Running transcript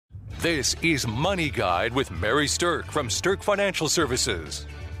This is Money Guide with Mary Sterk from Sterk Financial Services.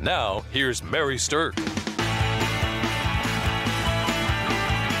 Now, here's Mary Sterk.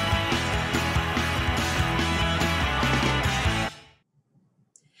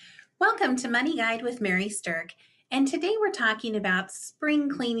 Welcome to Money Guide with Mary Sterk, and today we're talking about spring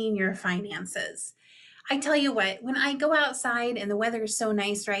cleaning your finances. I tell you what, when I go outside and the weather is so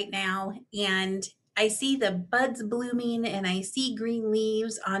nice right now, and I see the buds blooming and I see green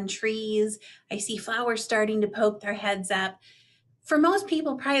leaves on trees, I see flowers starting to poke their heads up. For most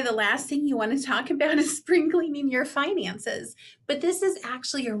people, probably the last thing you want to talk about is spring cleaning your finances. But this is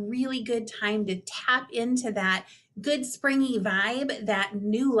actually a really good time to tap into that good springy vibe, that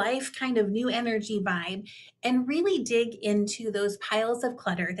new life kind of new energy vibe, and really dig into those piles of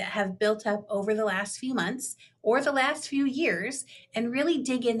clutter that have built up over the last few months or the last few years, and really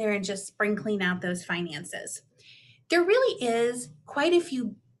dig in there and just spring clean out those finances. There really is quite a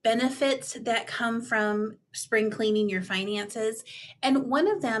few benefits that come from spring cleaning your finances. And one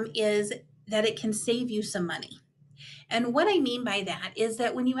of them is that it can save you some money. And what I mean by that is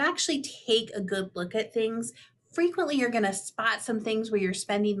that when you actually take a good look at things, frequently you're going to spot some things where you're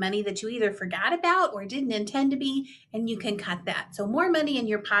spending money that you either forgot about or didn't intend to be, and you can cut that. So more money in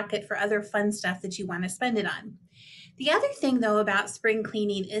your pocket for other fun stuff that you want to spend it on. The other thing, though, about spring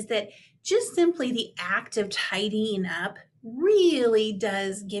cleaning is that just simply the act of tidying up really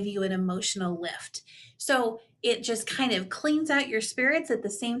does give you an emotional lift. So it just kind of cleans out your spirits at the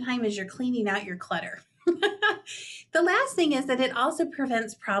same time as you're cleaning out your clutter. The last thing is that it also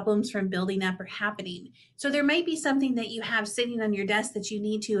prevents problems from building up or happening. So there might be something that you have sitting on your desk that you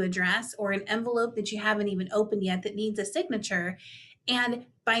need to address, or an envelope that you haven't even opened yet that needs a signature. And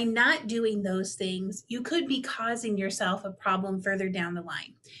by not doing those things, you could be causing yourself a problem further down the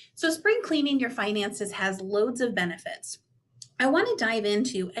line. So spring cleaning your finances has loads of benefits. I want to dive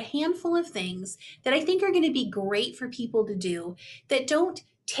into a handful of things that I think are going to be great for people to do that don't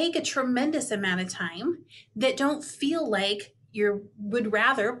take a tremendous amount of time, that don't feel like you would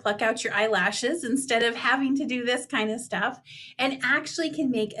rather pluck out your eyelashes instead of having to do this kind of stuff, and actually can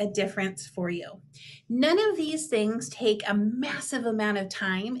make a difference for you. None of these things take a massive amount of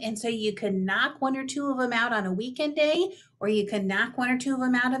time, and so you can knock one or two of them out on a weekend day, or you can knock one or two of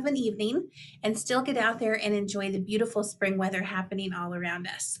them out of an evening and still get out there and enjoy the beautiful spring weather happening all around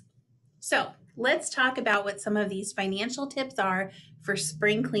us. So let's talk about what some of these financial tips are for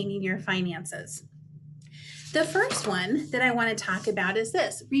spring cleaning your finances. The first one that I want to talk about is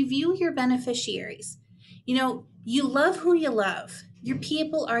this: review your beneficiaries. You love who you love. Your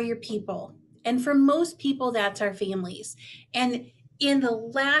people are your people. And for most people, that's our families. And in the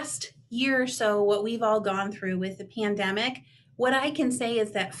last year or so, what we've all gone through with the pandemic, what I can say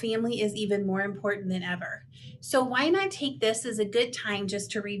is that family is even more important than ever. So why not take this as a good time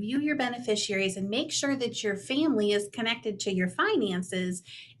just to review your beneficiaries and make sure that your family is connected to your finances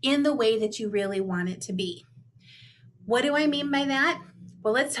in the way that you really want it to be. What do I mean by that?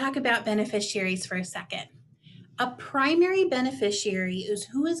 Well, let's talk about beneficiaries for a second. A primary beneficiary is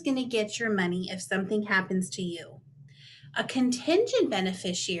who is going to get your money if something happens to you. A contingent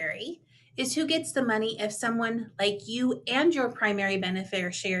beneficiary is who gets the money if someone like you and your primary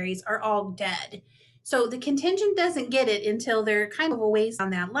beneficiaries are all dead. So the contingent doesn't get it until they're kind of a ways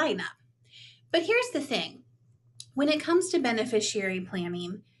on that lineup. But here's the thing. When it comes to beneficiary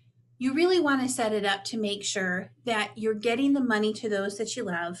planning, you really want to set it up to make sure that you're getting the money to those that you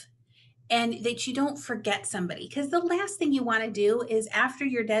love and that you don't forget somebody. Because the last thing you want to do is, after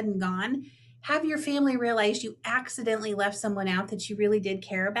you're dead and gone, have your family realize you accidentally left someone out that you really did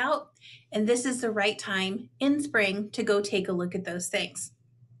care about. And this is the right time in spring to go take a look at those things.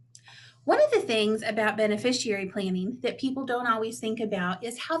 One of the things about beneficiary planning that people don't always think about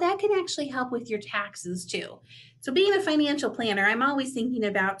is how that can actually help with your taxes too. So being a financial planner, I'm always thinking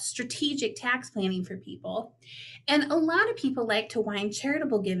about strategic tax planning for people. And a lot of people like to wind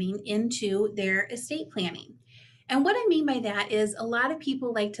charitable giving into their estate planning. And what I mean by that is a lot of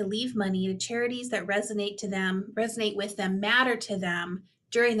people like to leave money to charities that resonate with them, matter to them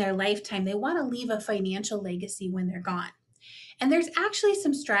during their lifetime. They want to leave a financial legacy when they're gone. And there's actually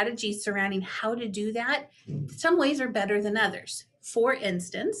some strategies surrounding how to do that. Some ways are better than others. For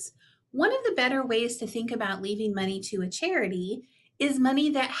instance, one of the better ways to think about leaving money to a charity is money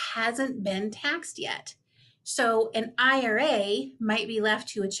that hasn't been taxed yet. So an IRA might be left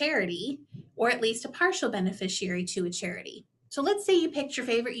to a charity, or at least a partial beneficiary to a charity. So let's say you picked your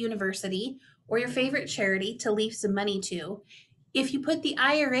favorite university or your favorite charity to leave some money to. If you put the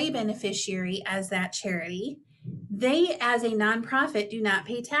IRA beneficiary as that charity, they, as a nonprofit, do not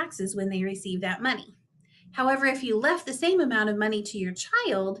pay taxes when they receive that money. However, if you left the same amount of money to your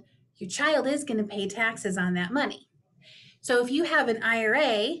child, your child is going to pay taxes on that money. So if you have an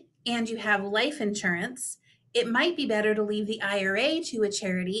IRA and you have life insurance, it might be better to leave the IRA to a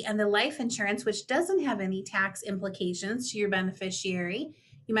charity and the life insurance, which doesn't have any tax implications to your beneficiary,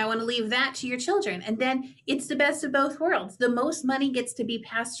 you might want to leave that to your children. And then it's the best of both worlds. The most money gets to be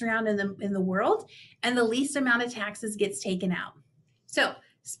passed around in the world, and the least amount of taxes gets taken out. So,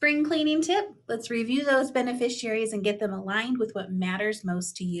 spring cleaning tip, let's review those beneficiaries and get them aligned with what matters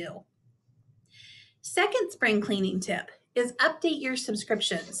most to you. Second spring cleaning tip is update your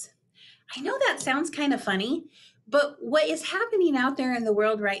subscriptions. I know that sounds kind of funny, but what is happening out there in the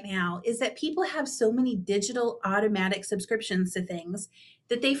world right now is that people have so many digital automatic subscriptions to things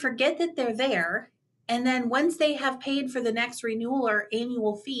that they forget that they're there. And then once they have paid for the next renewal or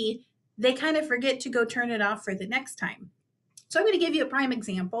annual fee, they kind of forget to go turn it off for the next time. So I'm going to give you a prime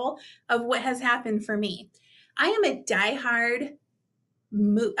example of what has happened for me. I am a diehard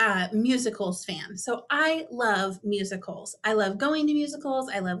musicals fan. So I love musicals. I love going to musicals.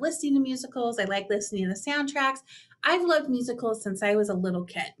 I love listening to musicals. I like listening to the soundtracks. I've loved musicals since I was a little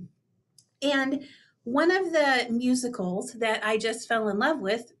kid. And one of the musicals that I just fell in love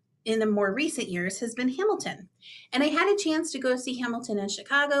with in the more recent years has been Hamilton. And I had a chance to go see Hamilton in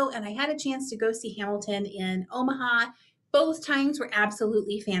Chicago, and I had a chance to go see Hamilton in Omaha. Both times were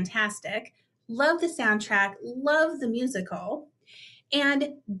absolutely fantastic. Love the soundtrack, love the musical.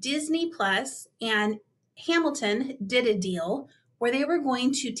 And Disney Plus and Hamilton did a deal where they were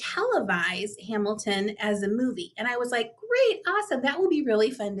going to televise Hamilton as a movie. And I was like, great, awesome. That will be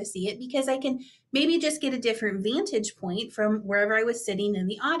really fun to see it because I can maybe just get a different vantage point from wherever I was sitting in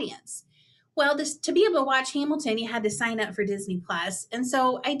the audience. Well, to be able to watch Hamilton, you had to sign up for Disney Plus. And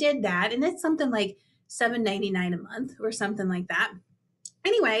so I did that. And it's something like $7.99 a month or something like that.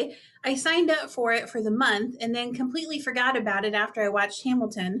 Anyway, I signed up for it for the month and then completely forgot about it after I watched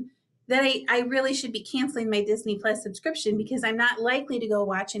Hamilton that I really should be canceling my Disney Plus subscription because I'm not likely to go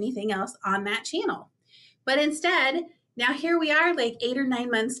watch anything else on that channel. But instead, now here we are like 8 or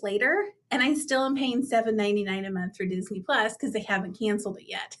 9 months later, and I still am paying $7.99 a month for Disney Plus because they haven't canceled it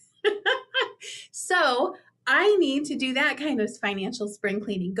yet. So I need to do that kind of financial spring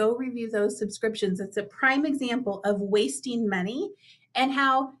cleaning. Go review those subscriptions. It's a prime example of wasting money and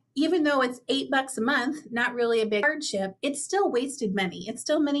how even though it's $8 a month, not really a big hardship, it's still wasted money. It's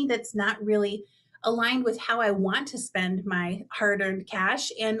still money that's not really aligned with how I want to spend my hard-earned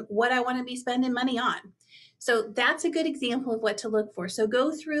cash and what I want to be spending money on. So that's a good example of what to look for. So go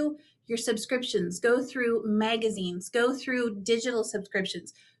through your subscriptions, go through magazines, go through digital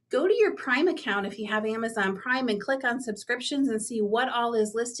subscriptions. Go to your Prime account if you have Amazon Prime and click on subscriptions and see what all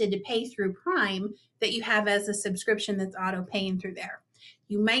is listed to pay through Prime that you have as a subscription that's auto paying through there.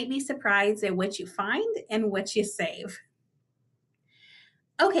 You might be surprised at what you find and what you save.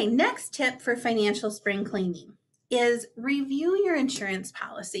 Okay, next tip for financial spring cleaning is review your insurance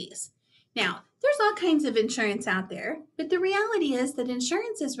policies. Now, there's all kinds of insurance out there, but the reality is that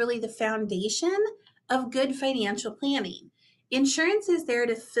insurance is really the foundation of good financial planning. Insurance is there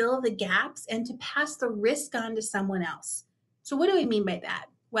to fill the gaps and to pass the risk on to someone else. So what do I mean by that?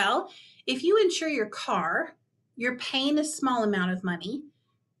 Well, if you insure your car, you're paying a small amount of money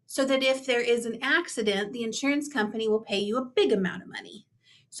so that if there is an accident, the insurance company will pay you a big amount of money.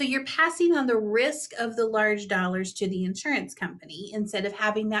 So you're passing on the risk of the large dollars to the insurance company instead of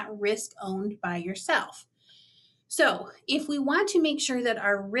having that risk owned by yourself. So if we want to make sure that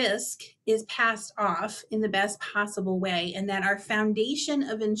our risk is passed off in the best possible way and that our foundation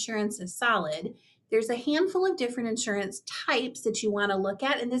of insurance is solid, there's a handful of different insurance types that you want to look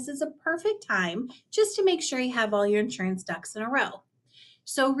at, and this is a perfect time just to make sure you have all your insurance ducks in a row.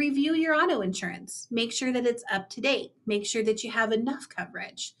 So review your auto insurance. Make sure that it's up to date. Make sure that you have enough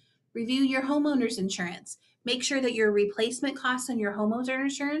coverage. Review your homeowner's insurance. Make sure that your replacement cost on your homeowner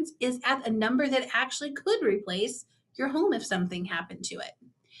insurance is at a number that actually could replace your home if something happened to it.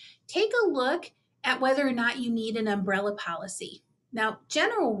 Take a look at whether or not you need an umbrella policy. Now,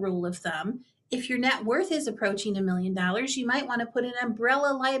 general rule of thumb, if your net worth is approaching $1 million, you might want to put an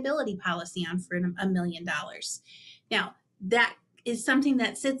umbrella liability policy on for $1 million. Now, that is something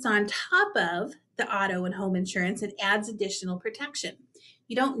that sits on top of the auto and home insurance and adds additional protection.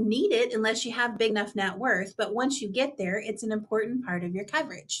 You don't need it unless you have big enough net worth, but once you get there, it's an important part of your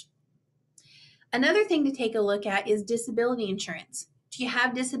coverage. Another thing to take a look at is disability insurance. Do you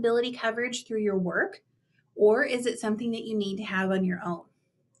have disability coverage through your work, or is it something that you need to have on your own?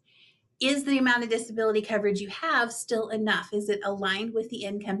 Is the amount of disability coverage you have still enough? Is it aligned with the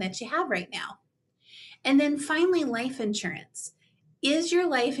income that you have right now? And then finally, life insurance. Is your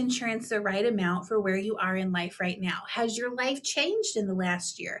life insurance the right amount for where you are in life right now? Has your life changed in the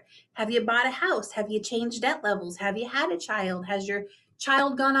last year? Have you bought a house? Have you changed debt levels? Have you had a child? Has your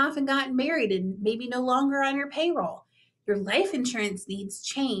child gone off and gotten married and maybe no longer on your payroll? Your life insurance needs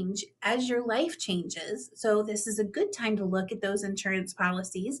change as your life changes. So, this is a good time to look at those insurance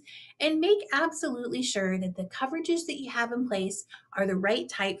policies and make absolutely sure that the coverages that you have in place are the right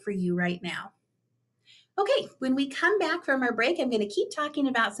type for you right now. Okay, when we come back from our break, I'm going to keep talking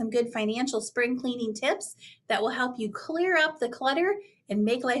about some good financial spring cleaning tips that will help you clear up the clutter and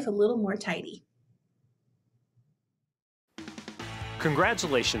make life a little more tidy.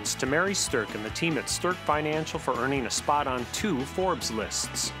 Congratulations to Mary Sterk and the team at Sterk Financial for earning a spot on 2 Forbes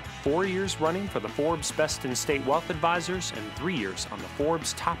lists. 4 years running for the Forbes Best in State Wealth Advisors and 3 years on the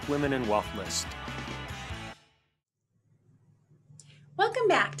Forbes Top Women in Wealth list. Welcome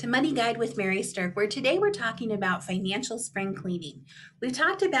back to Money Guide with Mary Sterk, where today we're talking about financial spring cleaning. We've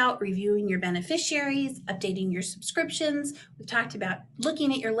talked about reviewing your beneficiaries, updating your subscriptions. We've talked about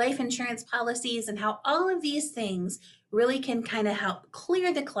looking at your life insurance policies and how all of these things really can kind of help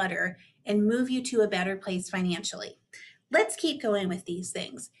clear the clutter and move you to a better place financially. Let's keep going with these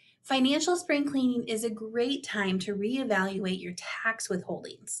things. Financial spring cleaning is a great time to reevaluate your tax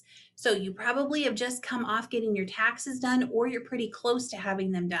withholdings. So, you probably have just come off getting your taxes done, or you're pretty close to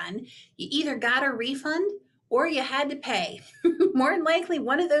having them done. You either got a refund or you had to pay. More than likely,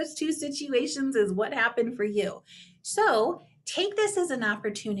 one of those two situations is what happened for you. So, take this as an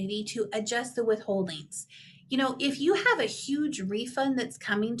opportunity to adjust the withholdings. If you have a huge refund that's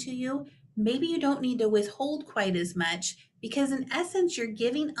coming to you, maybe you don't need to withhold quite as much because, in essence, you're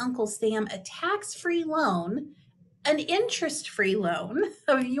giving Uncle Sam a tax free loan, an interest free loan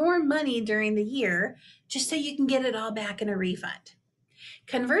of your money during the year, just so you can get it all back in a refund.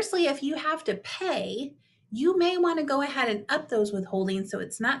 Conversely, if you have to pay, you may want to go ahead and up those withholdings so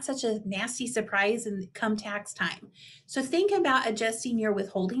it's not such a nasty surprise in come tax time. So think about adjusting your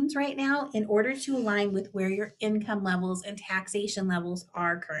withholdings right now in order to align with where your income levels and taxation levels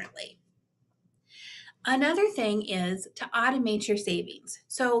are currently. Another thing is to automate your savings.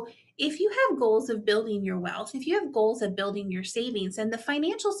 So, if you have goals of building your wealth, if you have goals of building your savings, then the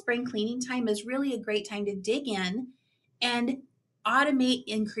financial spring cleaning time is really a great time to dig in and automate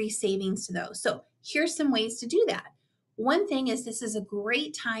increased savings to those. So, here's some ways to do that. One thing is, this is a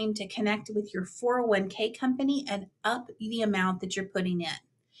great time to connect with your 401k company and up the amount that you're putting in.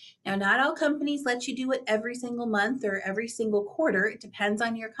 Now, not all companies let you do it every single month or every single quarter. It depends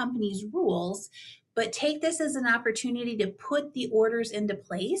on your company's rules. But take this as an opportunity to put the orders into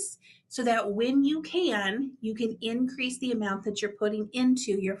place so that when you can increase the amount that you're putting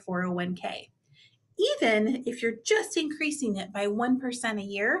into your 401k. Even if you're just increasing it by 1% a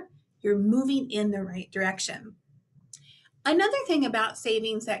year, you're moving in the right direction. Another thing about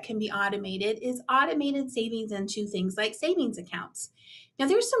savings that can be automated is automated savings into things like savings accounts. Now,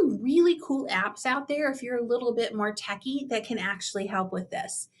 there's some really cool apps out there if you're a little bit more techie that can actually help with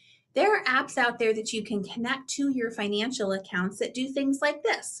this. There are apps out there that you can connect to your financial accounts that do things like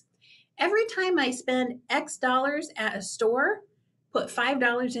this. Every time I spend X dollars at a store, put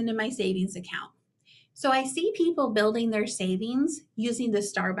 $5 into my savings account. So I see people building their savings using the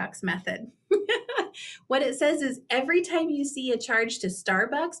Starbucks method. What it says is every time you see a charge to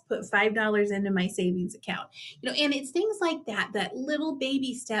Starbucks, put $5 into my savings account. And it's things like that little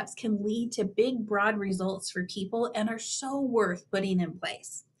baby steps can lead to big, broad results for people and are so worth putting in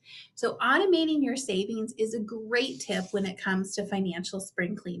place. So automating your savings is a great tip when it comes to financial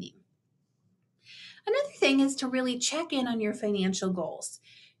spring cleaning. Another thing is to really check in on your financial goals.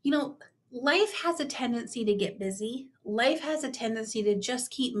 Life has a tendency to get busy. Life has a tendency to just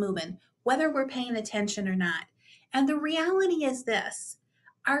keep moving, whether we're paying attention or not. And the reality is this: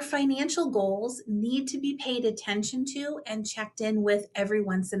 our financial goals need to be paid attention to and checked in with every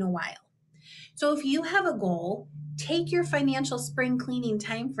once in a while. So if you have a goal, take your financial spring cleaning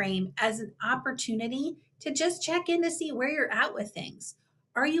time frame as an opportunity to just check in to see where you're at with things.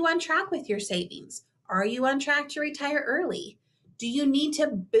 Are you on track with your savings? Are you on track to retire early? Do you need to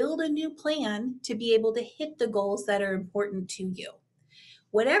build a new plan to be able to hit the goals that are important to you?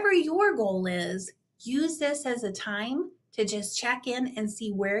 Whatever your goal is, use this as a time to just check in and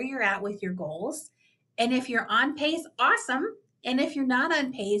see where you're at with your goals. And if you're on pace, awesome. And if you're not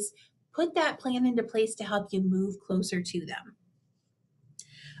on pace, put that plan into place to help you move closer to them.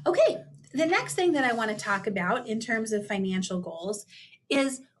 Okay, the next thing that I want to talk about in terms of financial goals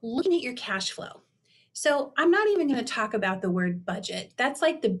is looking at your cash flow. So I'm not even going to talk about the word budget. That's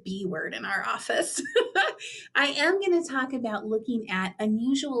like the B word in our office. I am going to talk about looking at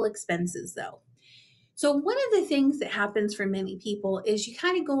unusual expenses, though. So, one of the things that happens for many people is you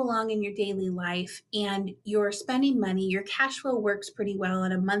kind of go along in your daily life and you're spending money. Your cash flow works pretty well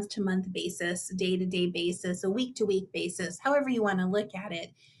on a month to month basis, day to day basis, a week to week basis, however you want to look at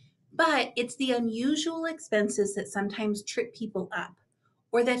it. But it's the unusual expenses that sometimes trip people up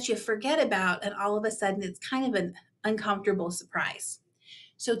or that you forget about, and all of a sudden it's kind of an uncomfortable surprise.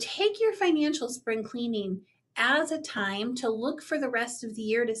 So take your financial spring cleaning as a time to look for the rest of the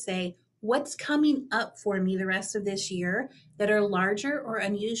year to say, what's coming up for me the rest of this year that are larger or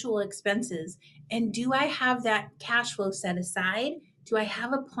unusual expenses? And do I have that cash flow set aside? Do I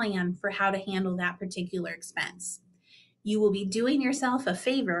have a plan for how to handle that particular expense? You will be doing yourself a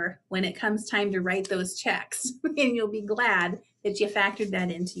favor when it comes time to write those checks, and you'll be glad that you factored that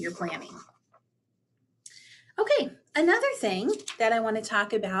into your planning. Okay, another thing that I want to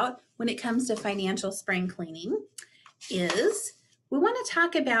talk about when it comes to financial spring cleaning is we want to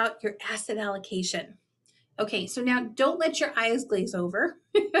talk about your asset allocation. Okay, so now don't let your eyes glaze over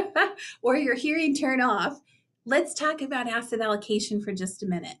or your hearing turn off. Let's talk about asset allocation for just a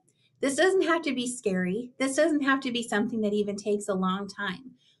minute. This doesn't have to be scary. This doesn't have to be something that even takes a long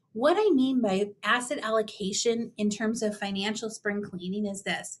time. What I mean by asset allocation in terms of financial spring cleaning is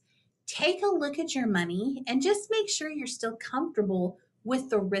this. Take a look at your money and just make sure you're still comfortable with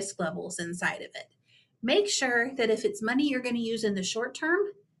the risk levels inside of it. Make sure that if it's money you're going to use in the short term,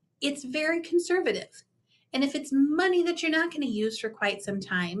 it's very conservative. And if it's money that you're not going to use for quite some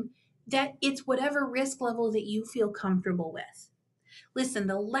time, that it's whatever risk level that you feel comfortable with. Listen,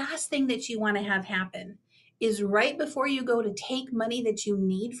 the last thing that you want to have happen is right before you go to take money that you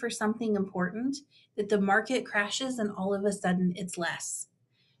need for something important, that the market crashes and all of a sudden it's less.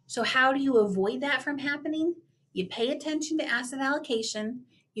 So how do you avoid that from happening? You pay attention to asset allocation.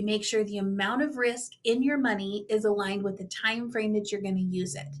 You make sure the amount of risk in your money is aligned with the time frame that you're going to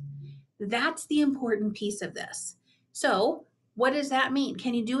use it. That's the important piece of this. So what does that mean?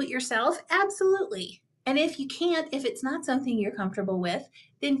 Can you do it yourself? Absolutely. And if you can't, if it's not something you're comfortable with,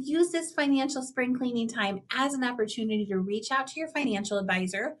 then use this financial spring cleaning time as an opportunity to reach out to your financial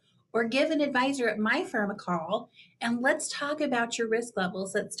advisor or give an advisor at my firm a call, and let's talk about your risk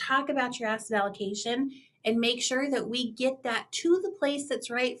levels. Let's talk about your asset allocation and make sure that we get that to the place that's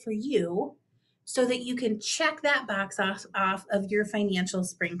right for you so that you can check that box off of your financial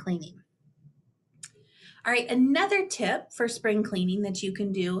spring cleaning. All right, another tip for spring cleaning that you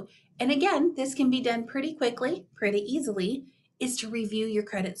can do, and again, this can be done pretty quickly, pretty easily, is to review your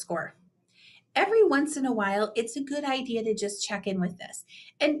credit score. Every once in a while, it's a good idea to just check in with this.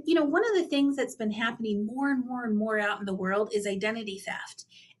 And, one of the things that's been happening more and more and more out in the world is identity theft.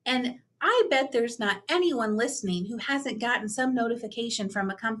 And I bet there's not anyone listening who hasn't gotten some notification from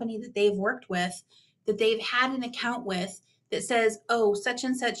a company that they've worked with, that they've had an account with, that says, oh, such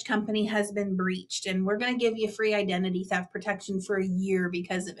and such company has been breached, and we're going to give you free identity theft protection for a year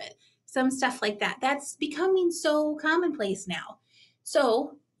because of it. Some stuff like that. That's becoming so commonplace now.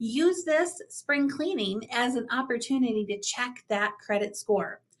 So use this spring cleaning as an opportunity to check that credit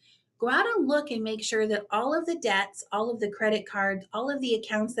score. Go out and look and make sure that all of the debts, all of the credit cards, all of the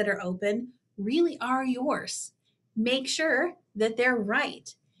accounts that are open really are yours. Make sure that they're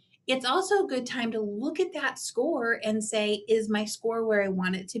right. It's also a good time to look at that score and say, is my score where I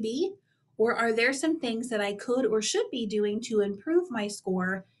want it to be? Or are there some things that I could or should be doing to improve my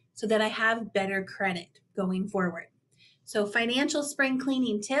score so that I have better credit going forward? So financial spring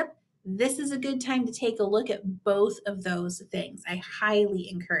cleaning tip, this is a good time to take a look at both of those things. I highly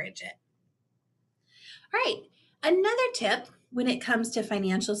encourage it. All right, another tip when it comes to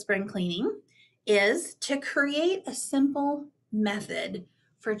financial spring cleaning is to create a simple method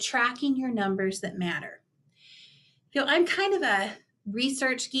for tracking your numbers that matter. I'm kind of a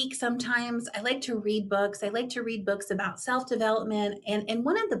research geek sometimes. I like to read books. I like to read books about self-development. And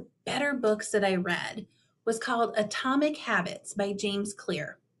one of the better books that I read was called Atomic Habits by James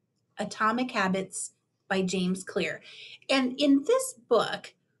Clear. Atomic Habits by James Clear. And in this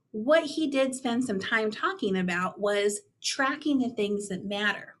book, what he did spend some time talking about was tracking the things that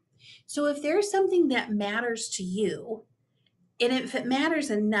matter. So if there's something that matters to you, and if it matters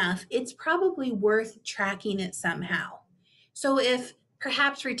enough, it's probably worth tracking it somehow. So if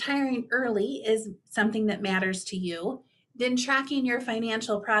perhaps retiring early is something that matters to you, then tracking your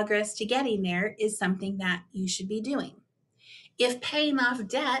financial progress to getting there is something that you should be doing. If paying off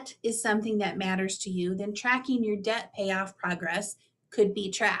debt is something that matters to you, then tracking your debt payoff progress could be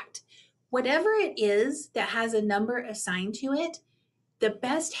tracked. Whatever it is that has a number assigned to it, the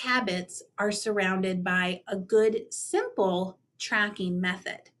best habits are surrounded by a good, simple tracking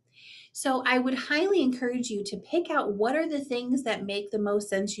method. So I would highly encourage you to pick out what are the things that make the most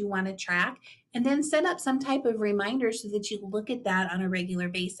sense you want to track, and then set up some type of reminder so that you look at that on a regular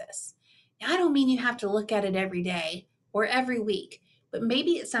basis. Now, I don't mean you have to look at it every day or every week, but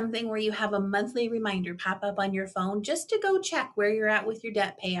maybe it's something where you have a monthly reminder pop up on your phone just to go check where you're at with your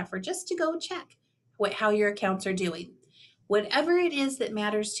debt payoff, or just to go check how your accounts are doing. Whatever it is that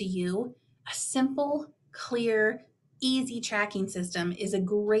matters to you, a simple, clear, easy tracking system is a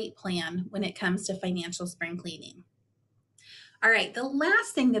great plan when it comes to financial spring cleaning. All right, the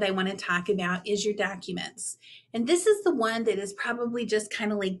last thing that I want to talk about is your documents. And this is the one that is probably just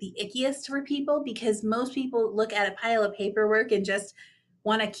kind of like the ickiest for people, because most people look at a pile of paperwork and just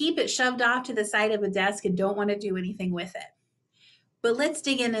want to keep it shoved off to the side of a desk and don't want to do anything with it. But let's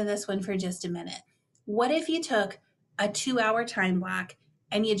dig into this one for just a minute. What if you took a 2-hour time block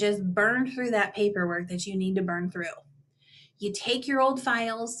and you just burned through that paperwork that you need to burn through? You take your old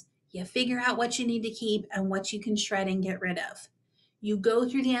files, you figure out what you need to keep and what you can shred and get rid of. You go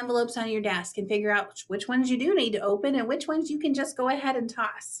through the envelopes on your desk and figure out which ones you do need to open and which ones you can just go ahead and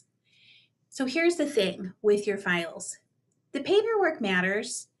toss. So here's the thing with your files. The paperwork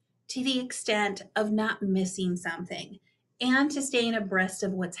matters to the extent of not missing something and to staying abreast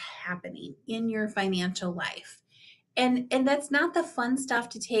of what's happening in your financial life. And that's not the fun stuff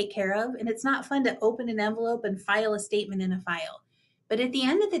to take care of. And it's not fun to open an envelope and file a statement in a file. But at the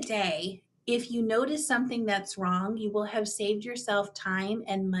end of the day, if you notice something that's wrong, you will have saved yourself time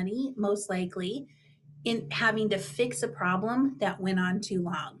and money, most likely, in having to fix a problem that went on too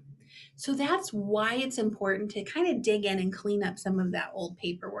long. So that's why it's important to kind of dig in and clean up some of that old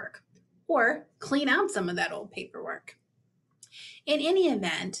paperwork, or clean out some of that old paperwork. In any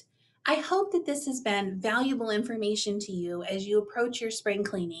event, I hope that this has been valuable information to you as you approach your spring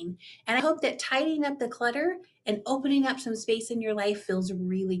cleaning, and I hope that tidying up the clutter and opening up some space in your life feels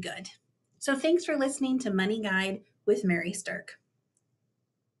really good. So thanks for listening to Money Guide with Mary Sterk.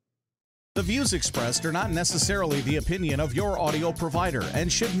 The views expressed are not necessarily the opinion of your audio provider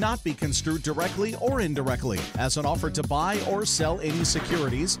and should not be construed directly or indirectly as an offer to buy or sell any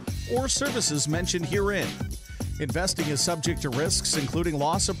securities or services mentioned herein. Investing is subject to risks, including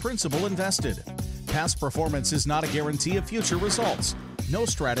loss of principal invested. Past performance is not a guarantee of future results. No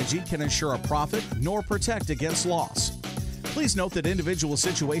strategy can ensure a profit nor protect against loss. Please note that individual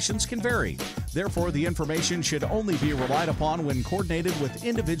situations can vary. Therefore, the information should only be relied upon when coordinated with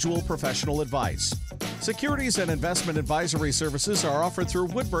individual professional advice. Securities and investment advisory services are offered through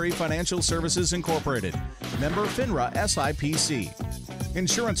Woodbury Financial Services Incorporated, member FINRA SIPC.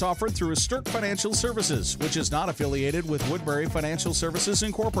 Insurance offered through Sterk Financial Services, which is not affiliated with Woodbury Financial Services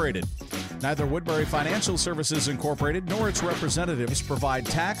Incorporated. Neither Woodbury Financial Services Incorporated nor its representatives provide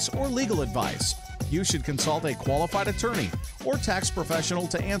tax or legal advice. You should consult a qualified attorney or tax professional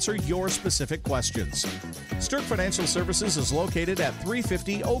to answer your specific questions. Sterk Financial Services is located at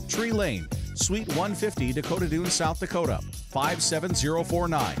 350 Oak Tree Lane, Suite 150, Dakota Dunes, South Dakota,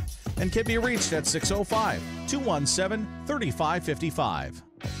 57049, and can be reached at 605-217-3555.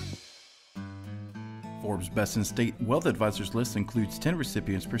 Forbes Best in State Wealth Advisors list includes 10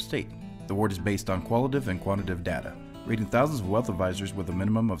 recipients per state. The award is based on qualitative and quantitative data, rating thousands of wealth advisors with a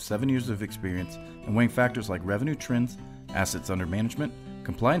minimum of 7 years of experience and weighing factors like revenue trends, assets under management,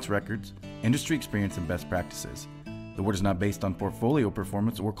 compliance records, industry experience, and best practices. The award is not based on portfolio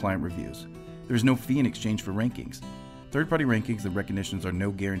performance or client reviews. There is no fee in exchange for rankings. Third-party rankings and recognitions are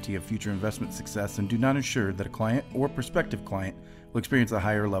no guarantee of future investment success and do not ensure that a client or prospective client will experience a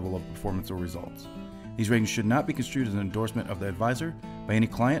higher level of performance or results. These ratings should not be construed as an endorsement of the advisor by any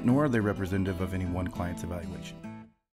client, nor are they representative of any one client's evaluation.